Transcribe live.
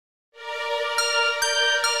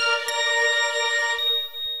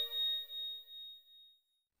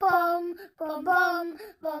bum bum,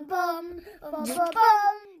 bum bum, bum bum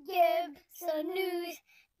bum. Gibson News.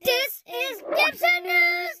 This is Gibson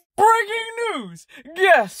News. Breaking news!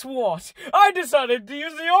 Guess what? I decided to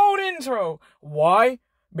use the old intro. Why?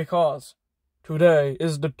 Because today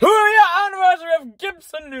is the 2-year anniversary of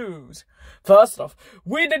Gibson News. First off,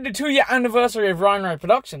 we did the 2-year anniversary of Rhino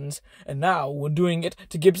Productions, and now we're doing it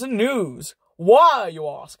to Gibson News. Why, you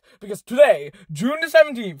ask? Because today, June the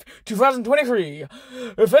 17th, 2023,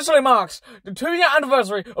 officially marks the 2-year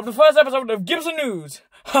anniversary of the first episode of Gibson News.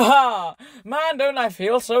 Haha! Man, don't I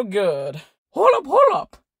feel so good. Hold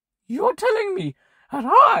up. You're telling me that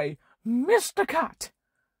I, Mr. Cat,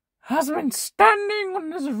 has been standing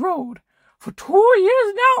on this road for 2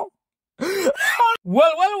 years now?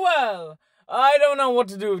 Well. I don't know what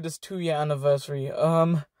to do with this 2-year anniversary.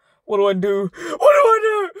 What do I do?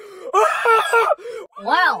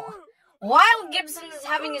 Well, while Gibson is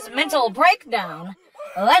having his mental breakdown,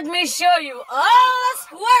 let me show you a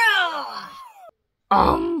squirrel!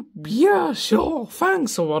 Yeah, sure,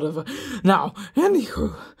 thanks or whatever. Now,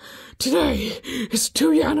 anywho, today is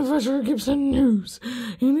 2-year anniversary of Gibson News.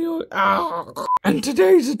 And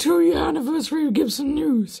today's the 2-year anniversary of Gibson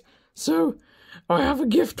News. So, I have a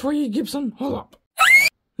gift for you, Gibson. Hold up.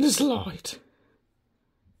 This light.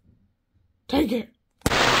 Take it.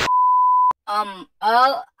 I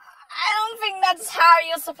don't think that's how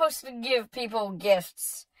you're supposed to give people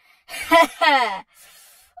gifts.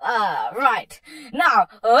 Right. Now,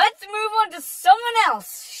 let's move on to someone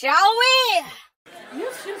else, shall we?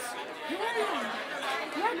 Yes, here I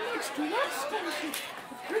am. Right next to that statue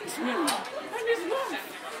of Prince William and his wife.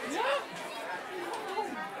 Yeah?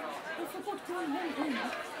 I forgot to Hong Kong.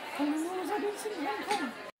 All I know is I didn't see Hong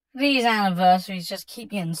Kong. These anniversaries just keep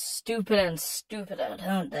getting stupider and stupider,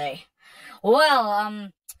 don't they?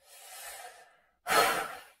 Well,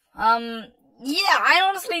 yeah, I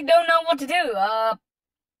honestly don't know what to do.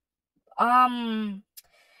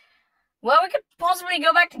 Well, we could possibly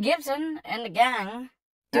go back to Gibson and the gang.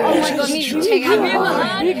 Oh my god, we should take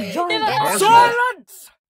out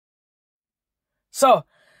Silence! So,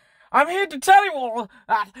 I'm here to tell you all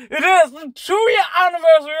that it is the 2-year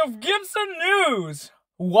anniversary of Gibson News.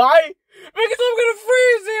 Why? Because I'm gonna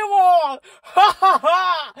freeze you all! Ha ha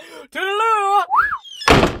ha! Toodaloo!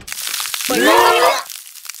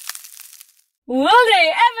 Will they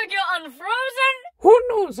ever get unfrozen? Who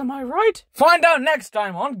knows, am I right? Find out next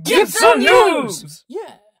time on Gibson News!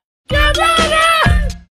 Yeah.